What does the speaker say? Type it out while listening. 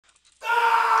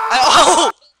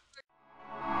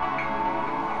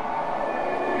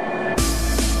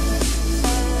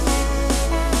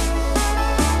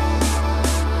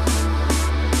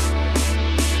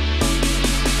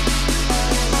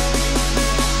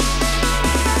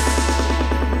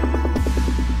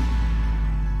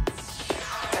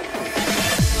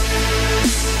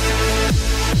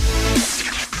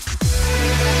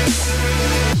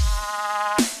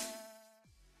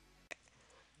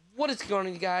is going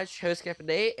on, you guys? Host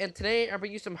KappinDeh, and today I'm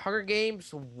bringing you some Hunger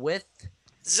Games with. I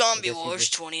Zombie guess you Wars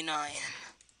just. 29.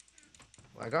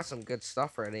 Well, I got some good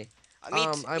stuff ready. Me,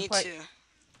 I'm me playing. too.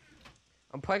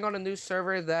 I'm playing on a new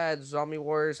server that Zombie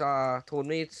Wars told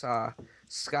me it's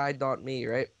Sky.me,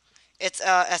 right? It's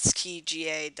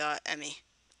skga.me.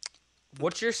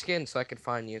 What's your skin so I can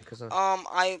find you?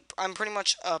 I'm pretty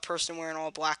much a person wearing all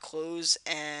black clothes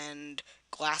and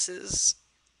glasses.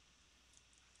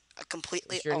 A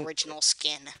completely is your original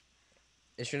skin.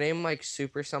 is your name like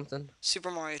Super something?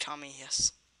 Super Mario Tommy,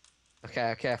 yes.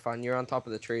 Okay, fine. You're on top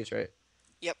of the trees, right?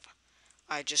 Yep.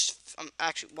 I'm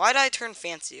actually. Why did I turn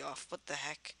fancy off? What the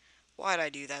heck? Why did I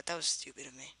do that? That was stupid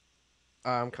of me.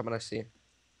 I'm coming. I see you.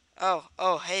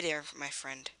 Oh, hey there, my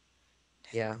friend.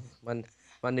 Yeah,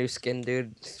 my new skin,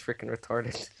 dude, is freaking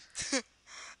retarded.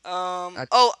 I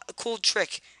Oh, a cool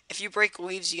trick. If you break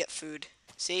leaves, you get food.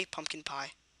 See? Pumpkin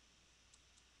pie.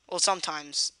 Well,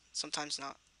 sometimes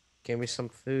not. Gave me some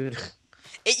food.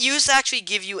 It used to actually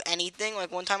give you anything.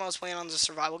 Like one time I was playing on the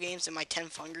survival games in my 10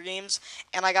 Hunger Games,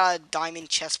 and I got a diamond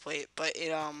chest plate, but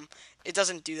it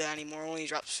doesn't do that anymore. It only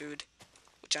drops food,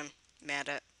 which I'm mad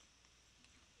at.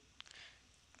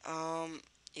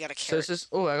 You got a So carrot. this is.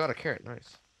 Oh, I got a carrot.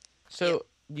 Nice. Yep. So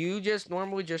you just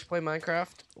normally just play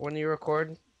Minecraft when you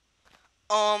record?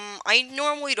 I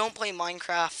normally don't play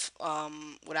Minecraft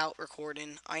without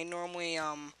recording. I normally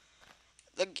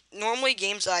normally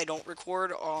games that I don't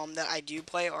record that I do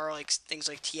play are like things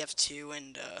like TF2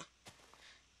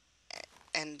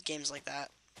 and games like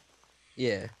that.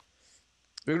 Yeah.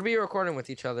 We're gonna be recording with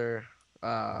each other,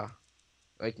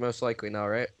 like most likely now,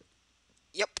 right?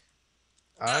 Yep.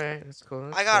 Alright, that's cool,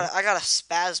 I that's got cool. a, I got a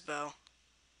spaz bow.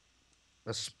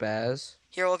 A spaz?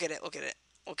 Here, look at it. Look at it.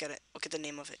 Look at it. Look at the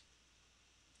name of it.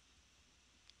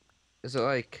 Is it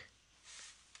like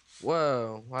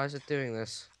whoa, why is it doing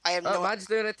this? I have Oh, no. mine's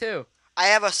doing it too. I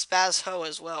have a spaz hoe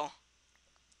as well.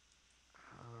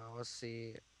 Let's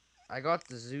see. I got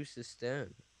the Zeus's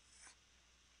stone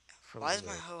Why from does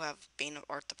my the hoe have Bane of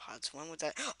Arthropods? When would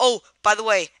that? Oh, by the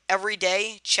way, every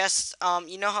day chests.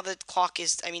 You know how the clock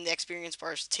is? I mean, the experience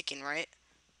bar is ticking, right?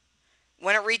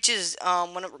 When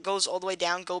it goes all the way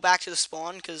down, go back to the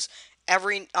spawn because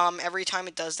every time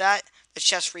it does that, the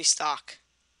chests restock.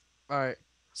 Alright.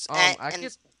 And, I and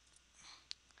could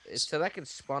it said I could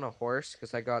spawn a horse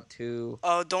because I got two.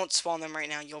 oh, don't spawn them right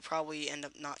now. You'll probably end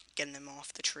up not getting them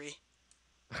off the tree.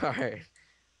 Alright.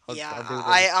 Yeah, I'll do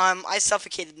it in. I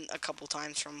suffocated a couple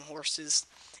times from horses.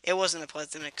 It wasn't a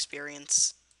pleasant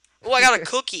experience. Oh, I got a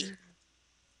cookie.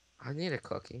 I need a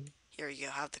cookie. Here you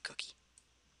go. Have the cookie.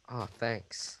 Oh,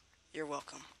 thanks. You're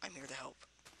welcome. I'm here to help.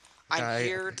 I'm I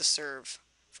here to serve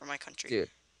for my country. Dude,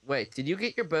 wait, did you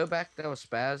get your bow back that was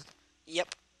spazzed?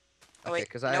 Yep. Oh Okay, wait,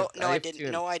 because no, I I have didn't.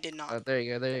 two. No, I did not. There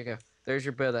you go, there you go. There's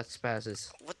your bow that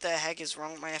spazzes. What the heck is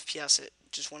wrong with my FPS? It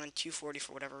just went in 240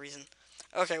 for whatever reason.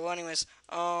 Okay, well, anyways,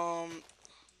 oh,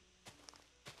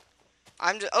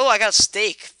 I got a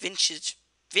steak, vintage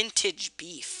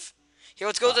beef. Here,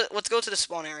 let's go to the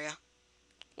spawn area.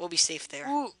 We'll be safe there.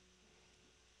 Ooh.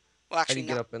 Well, How do actually, you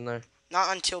get up in there?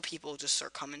 not until people just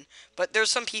start coming. But there's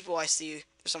some people I see.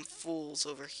 There's some fools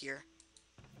over here.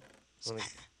 Let me...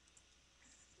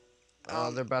 Oh,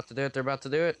 Um, they're about to do it. They're about to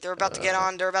do it. they're about to get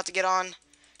on. They're about to get on.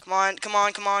 Come on, come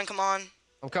on, come on, come on.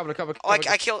 I'm coming. I'm coming. Oh,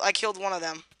 I killed one of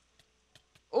them.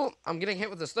 Oh, I'm getting hit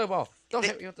with a snowball. Don't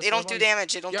hit me with the They don't snowball. do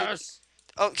damage. They don't do. Yes.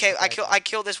 Okay, Okay. I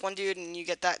kill this one dude, and you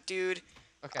get that dude.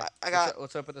 Okay. I got.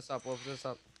 Let's open this up. We'll open this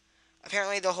up.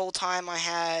 Apparently, the whole time I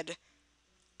had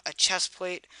a chest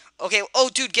plate. Okay. Oh,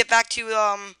 dude, get back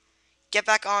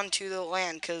onto the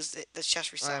land, cause the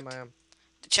chest restocked. I am.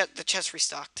 The chest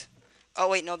restocked. Oh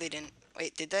wait, no, they didn't.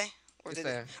 Wait, did they? Or Yes, did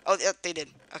they they? are. Oh, yeah, they did.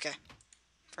 Okay.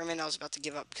 For a minute, I was about to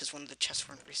give up because one of the chests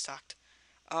weren't restocked.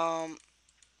 Um.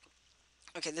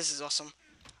 Okay, this is awesome.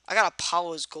 I got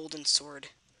Apollo's golden sword.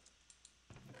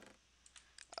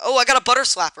 Oh, I got a butter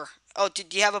slapper. Oh, do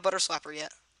you have a butter slapper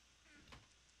yet?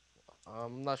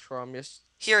 I'm not sure. I'm just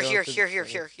Here, going here, through here, the here,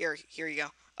 thing. here, here, here you go.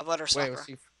 A butter Wait, let's slapper.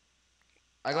 see.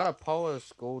 I Uh, got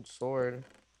Apollo's gold sword.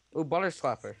 Ooh, butter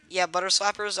slapper. yeah, butter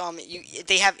slappers.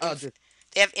 Oh, dude.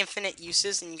 They have infinite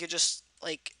uses, and you could just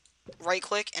like right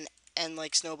click and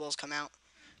like snowballs come out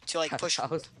to like I was I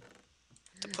was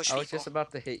people. just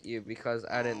about to hit you because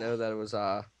I didn't Oh, know that it was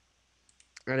I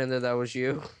didn't know that was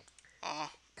you oh,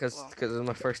 because well, it was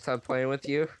my first time playing with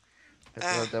you. I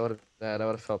uh, thought that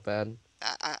would have felt bad.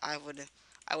 I would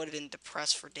have been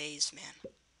depressed for days,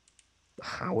 man.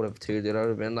 I would have too, dude. I would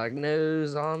have been like, no,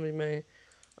 zombie man.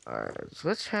 Alright,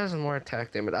 which has more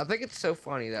attack damage? I think it's so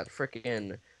funny that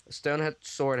freaking stonehead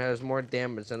sword has more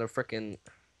damage than a freaking.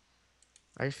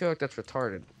 I just feel like that's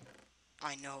retarded.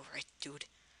 I know, right, dude?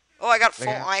 Oh, I got full.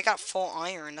 Like, I got full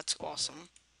iron. That's awesome.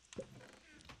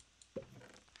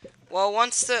 Well,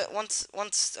 once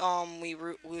we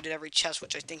looted every chest,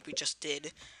 which I think we just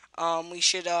did, we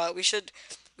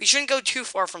shouldn't go too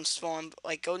far from spawn. But,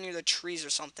 like go near the trees or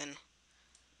something.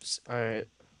 all right.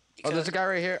 Oh, there's Because a guy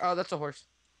right here. Oh, that's a horse.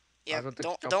 I yeah, was about to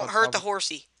jump don't on hurt top the of.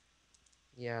 horsey.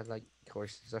 Yeah, like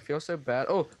horses. I feel so bad.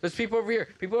 Oh, there's people over here.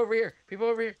 People over here. People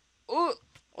over here. Oh,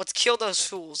 Let's kill those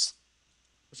fools.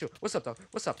 what's up, dog?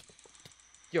 What's up?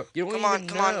 Yo, you don't Come on, even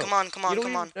come on, know. come on, come You on, don't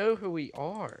come even on. know who we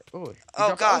are. Oh, he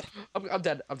Oh dropped. Oh, God, I'm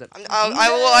dead. I'm dead.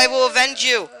 I will No. avenge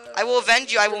you. I will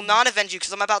avenge you. I will not avenge you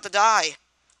because I'm about to die.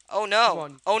 Oh Come no.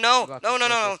 on. Oh You no. got No this. no You got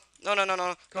no this. no no no no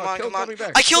no. Come Come on, on, kill come on. Gummy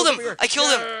Bear. I Kill killed him. Gummy Bear. I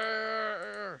killed him.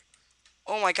 Yeah.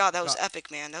 Oh my God, that was Got. epic,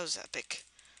 man. That was epic.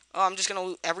 Oh, I'm just gonna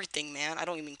loot everything, man. I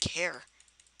don't even care.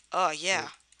 Yeah. Wait.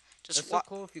 Just It's so what?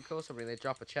 cool if you kill somebody, they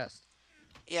drop a chest.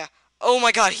 Yeah. Oh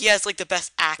my God, he has like the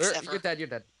best axe You're ever. dead. You're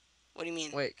dead. What do you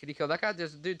mean? Wait, can you kill that guy?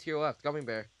 There's a dude to your left. Gummy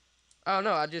Bear. Oh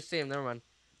no, I just see him. Never mind.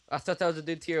 I thought that was a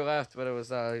dude to your left, but it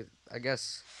was I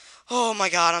guess. Oh my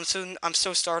God, I'm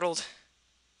so startled.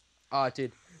 Oh,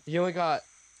 dude, you only got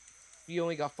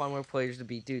 5 more players to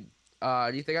beat, dude.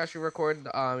 Do you think I should record?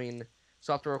 I mean,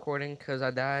 stop the recording because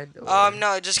I died, or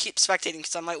No, just keep spectating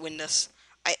because I might win this.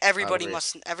 re Everybody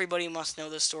must know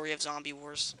the story of Zombie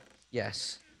Wars.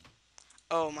 yes.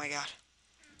 Oh my God.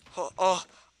 Oh oh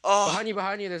oh.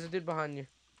 Behind you. There's a dude behind you.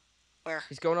 Where?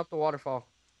 He's going up the waterfall.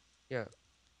 Yeah,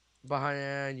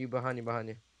 behind you.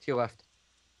 To your left.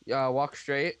 Yeah, walk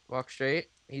straight. Walk straight.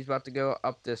 He's about to go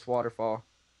up this waterfall.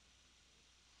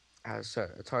 It's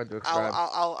hard to describe.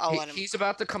 I'll let him. He's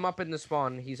about to come up in the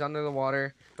spawn. He's under the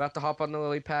water, about to hop on the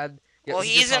lily pad. Yeah, Well,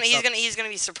 he just hopped up. he's gonna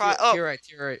be surprised. Oh, To your right.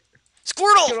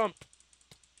 Squirtle! Kill him.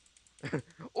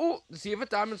 Oh, does he have a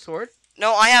diamond sword?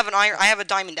 No, I have an iron. I have a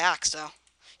diamond axe though.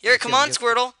 Here, come Kill him, on, kill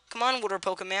him. Squirtle. Come on, water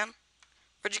Pokemon.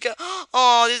 Where'd you go?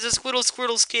 Oh, there's a Squirtle.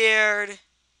 Squirtle scared.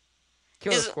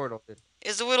 Kill the Is Squirtle, dude.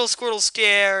 is the little Squirtle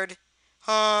scared?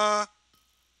 Huh?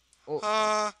 Oh,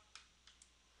 Huh?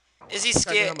 Is he I'm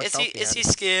trying to know how scared? much health he Is he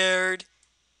had. scared?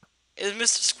 Is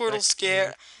Mr. Squirtle Like,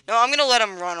 scared? No, I'm gonna let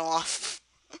him run off.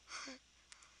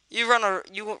 You run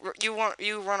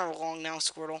along now,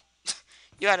 Squirtle.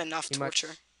 You had enough he might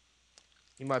torture.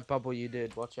 he might bubble you,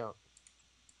 dude. Watch out.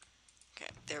 Okay,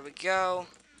 there we go.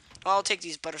 I'll take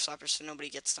these butter slappers so nobody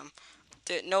gets them.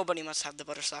 Nobody must have the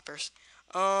butter slappers.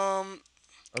 Um,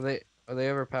 Are they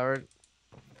overpowered?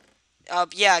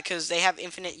 yeah, because they have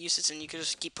infinite uses and you can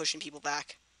just keep pushing people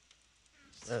back.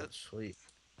 Oh, So, sweet.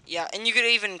 yeah, and you could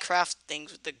even craft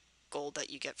things with the gold that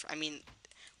you get. I mean,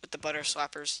 with the butter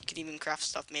slappers, you could even craft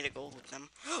stuff made of gold with them.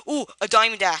 Ooh, a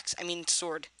diamond axe. I mean,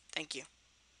 sword. Thank you.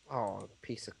 Oh,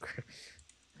 piece of crap.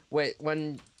 Wait,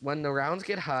 when the rounds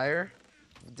get higher,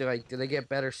 do they get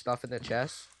better stuff in the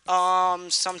chest?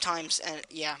 Sometimes, and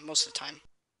yeah, most of the time.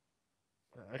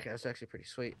 Okay, that's actually pretty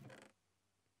sweet.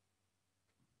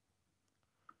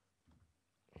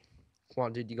 Come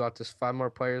on, dude, you got this. 5 more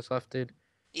players left, dude.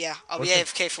 Yeah, I'll be What's it?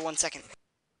 AFK for 1 second.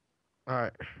 All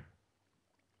right,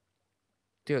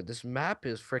 dude, this map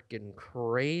is freaking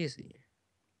crazy.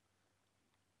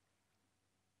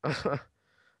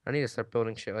 I need to start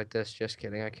building shit like this. Just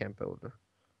kidding, I can't build.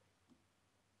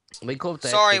 It'd be cool if they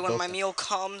Sorry, actually when built my that. meal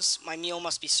comes, my meal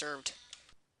must be served.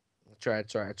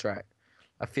 That's right.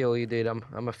 I feel you, dude.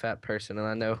 I'm a fat person, and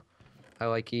I know I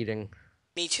like eating.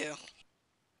 Me too.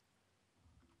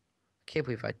 Can't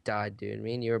believe I died, dude.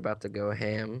 Me and you were about to go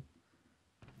ham.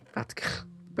 About to go,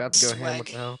 about to go ham. What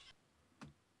the Swag. hell?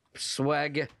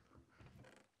 Swag.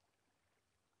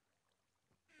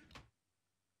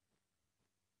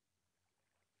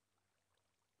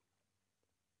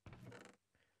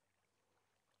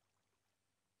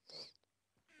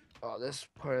 Oh, this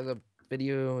part of the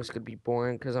video is gonna be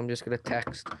boring because I'm just gonna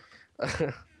text.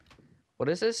 What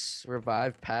is this?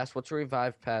 Revive pass? What's a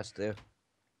revive pass do?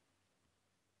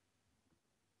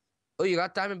 Oh, you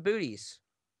got diamond booties.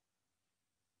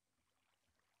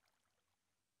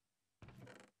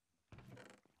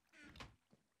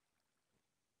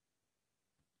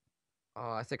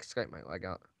 Oh, I think Skype might lag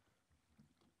out.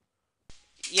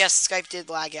 Yes, Skype did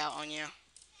lag out on you.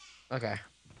 Okay.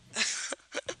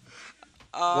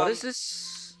 What um. is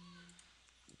this?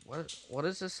 What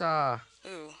is this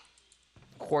Ooh.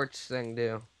 quartz thing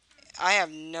do? I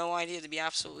have no idea to be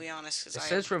absolutely honest, because It I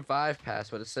says have. revive pass,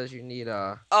 but it says you need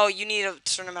Oh, you need a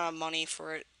certain amount of money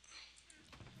for it.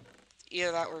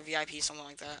 Either that or VIP, something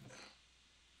like that.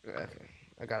 Okay.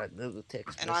 I gotta know the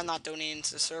text And I'm message. not donating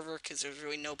to the server because there's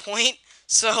really no point.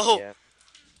 So, Yeah.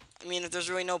 I mean, if there's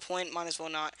really no point, might as well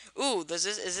not. Ooh, is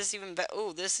this even better?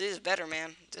 Ooh, this is better,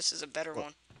 man. This is a better What?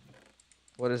 one.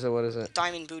 What is it? What is it?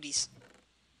 Diamond booties.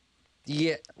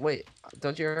 Yeah. Wait.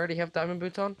 Don't you already have diamond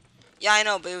boots on? Yeah, I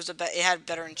know, but it had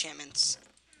better enchantments.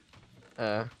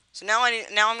 Uh. So now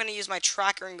I'm gonna use my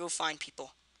tracker and go find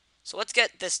people. So let's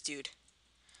get this dude.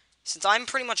 Since I'm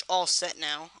pretty much all set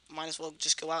now, might as well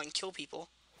just go out and kill people.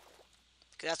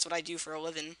 Cause that's what I do for a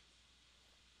living.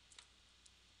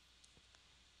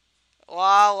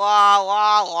 La la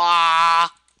la la.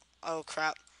 Oh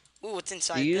crap. Ooh, what's Do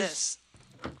inside you use? this?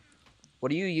 What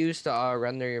do you use to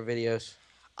render your videos?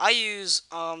 I use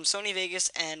Sony Vegas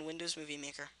and Windows Movie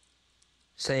Maker.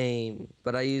 Same,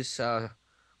 but I use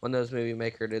Windows Movie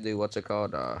Maker to do what's it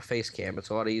called face cam. It's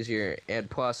a lot easier, and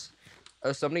plus,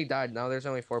 oh, somebody died. Now there's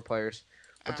only 4 players.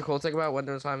 But the Oh. cool thing about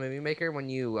Windows Movie Maker, when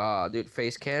you do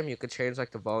face cam, you could change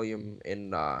like the volume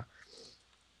in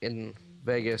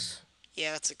Vegas.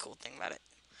 Yeah, that's a cool thing about it.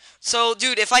 So,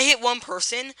 dude, if I hit one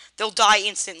person, they'll die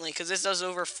instantly because this does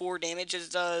over 4 damage. It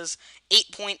does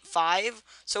 8.5.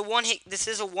 So one hit. This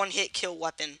is a one-hit kill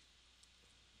weapon.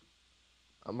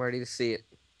 I'm ready to see it.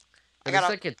 I There's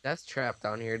gotta. like a death trap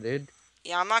down here, dude.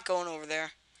 Yeah, I'm not going over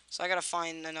there. So I gotta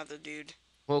find another dude.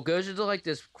 Well, it goes into like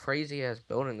this crazy ass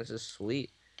building. This is sweet.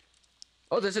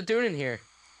 Oh, there's a dude in here.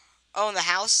 Oh, in the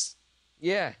house.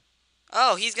 Yeah.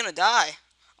 Oh, he's gonna die.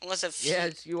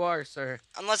 Yes, you are, sir.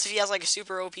 Unless if he has like a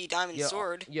super OP diamond Yeah,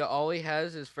 sword. yeah. All he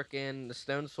has is freaking the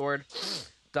stone sword,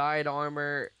 dyed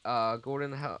armor,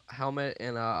 golden helmet,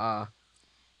 and Am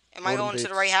I golden going to the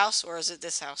boots. right house or is it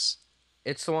this house?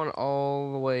 It's the one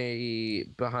all the way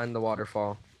behind the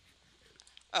waterfall.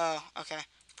 Oh, okay.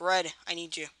 Bread, I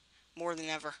need you. More than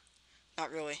ever. Not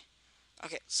really.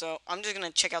 Okay, so I'm just gonna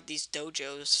check out these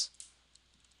dojos.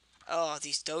 Oh,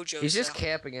 these dojos. He's just though.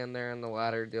 camping in there in the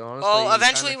ladder, dude. Honestly, Oh, kinda...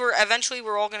 eventually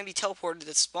we're all gonna be teleported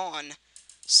to spawn.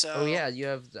 So. Oh yeah, you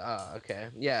have. Okay.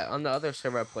 Yeah, on the other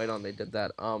server I played on, they did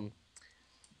that.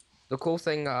 The cool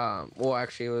thing. Well,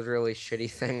 actually, it was a really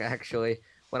shitty thing. Actually,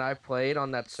 when I played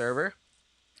on that server,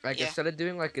 like Yeah. instead of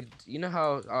doing like a, you know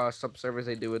how some servers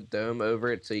they do a dome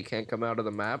over it so you can't come out of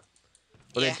the map.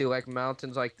 Or Yeah. they do like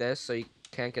mountains like this so you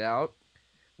can't get out.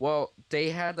 Well, they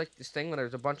had like this thing where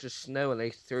there's a bunch of snow and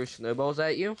they threw snowballs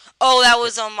at you. Oh, that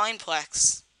was on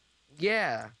Mineplex.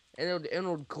 Yeah, and it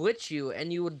would glitch you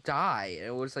and you would die. And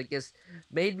it was like this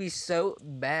made me so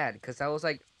mad because I was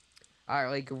like, I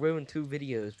like ruined 2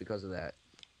 videos because of that.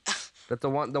 But the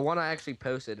one I actually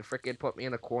posted, freaking put me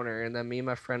in a corner, and then me and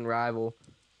my friend rival,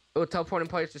 oh, teleporting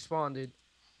players to spawn, dude.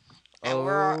 And Oh,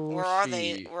 where are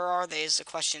they? shit. Where are they? Is the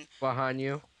question. Behind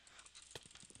you.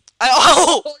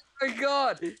 Oh! Oh my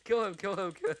god! Kill him, kill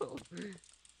him, kill him.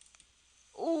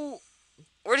 Oh!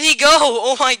 Where did he go?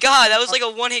 Oh my god, that was like a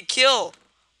one-hit kill.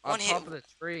 On top of the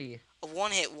tree. A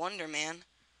one-hit wonder, man.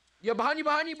 Yo, behind you,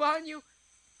 behind you, behind you!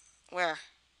 Where?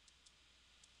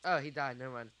 Oh, he died,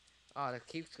 never mind. Oh, that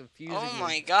keeps confusing me. Oh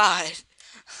my god.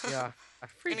 Yeah, I You're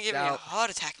freaked gonna give me a out. heart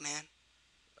attack, man.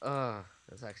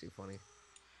 That's actually funny.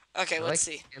 Okay, I let's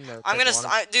like see. him, though. It's I'm like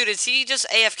gonna... dude, is he just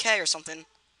AFK or something?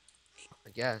 I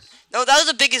guess. No, that was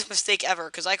the biggest mistake ever,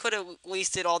 because I could have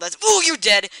wasted all that... Ooh, you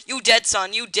dead! You dead,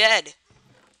 son! You dead!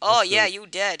 Oh, That's yeah, cool. you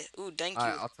dead. Ooh, thank you.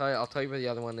 Alright, I'll tell you where the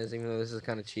other one is, even though this is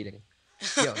kind of cheating.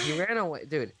 Yo, he ran away,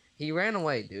 dude. He ran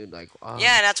away, dude. Like,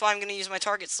 Yeah, and that's why I'm gonna use my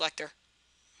target selector.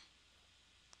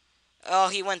 Oh,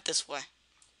 he went this way.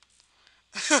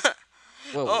 Whoa,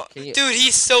 Oh, can you... dude,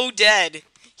 he's so dead.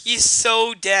 He's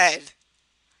so dead.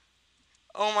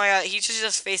 Oh my god, he should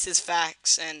just face his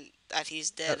facts and that he's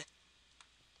dead.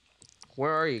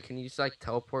 Where are you? Can you just, like,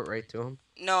 teleport right to him?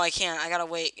 No, I can't. I gotta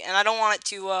wait. And I don't want it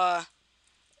to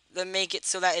make it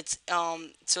so that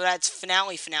it's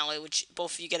finale, which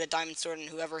both of you get a diamond sword and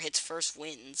whoever hits first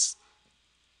wins.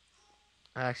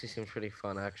 That actually seems pretty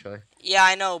fun, actually. Yeah,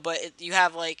 I know, but you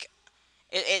have like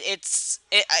it's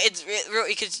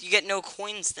really because you get no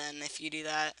coins then if you do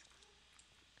that.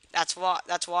 That's why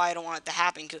I don't want it to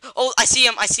happen. Oh, I see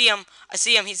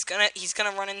him. He's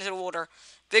gonna run into the water.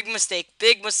 Big mistake.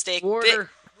 Big mistake. Water.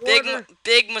 Big Water.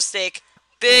 big mistake.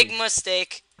 Big Holy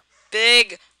mistake.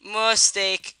 Big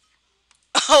mistake.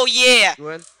 Oh yeah, You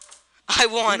win? I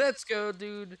won. Let's go,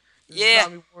 dude. Yeah.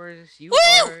 Zombie Wars, you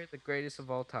Woo! are the greatest of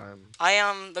all time. I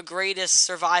am the greatest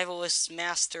survivalist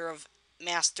master of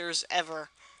masters ever.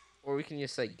 Or we can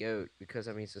just say goat, because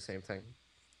that means the same thing.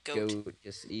 Goat. Goat,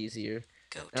 just easier.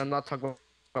 Goat. And I'm not talking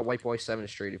about White Boy 7th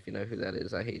Street, if you know who that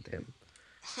is. I hate him.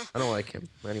 I don't like him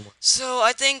anymore. So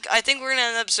I think we're gonna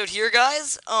end the episode here,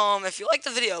 guys. If you like the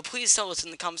video, please tell us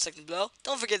in the comment section below.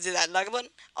 Don't forget to hit that like button.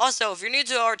 Also, if you're new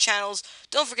to our channels,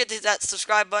 don't forget to hit that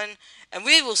subscribe button. And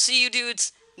we will see you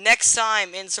dudes next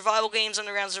time in survival games,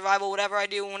 underground survival, whatever I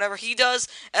do, and whatever he does.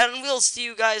 And we'll see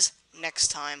you guys next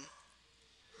time.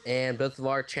 And both of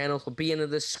our channels will be in the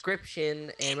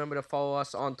description. And remember to follow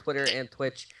us on Twitter and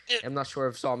Twitch. I'm not sure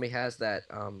if Salmi has that.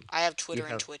 I have You Twitter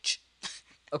and have. Twitch.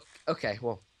 Okay,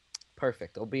 well,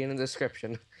 perfect. It'll be in the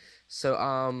description.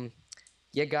 So,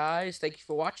 yeah, guys, thank you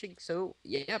for watching. So,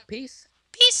 yeah, peace.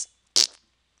 Peace.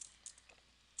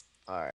 All right.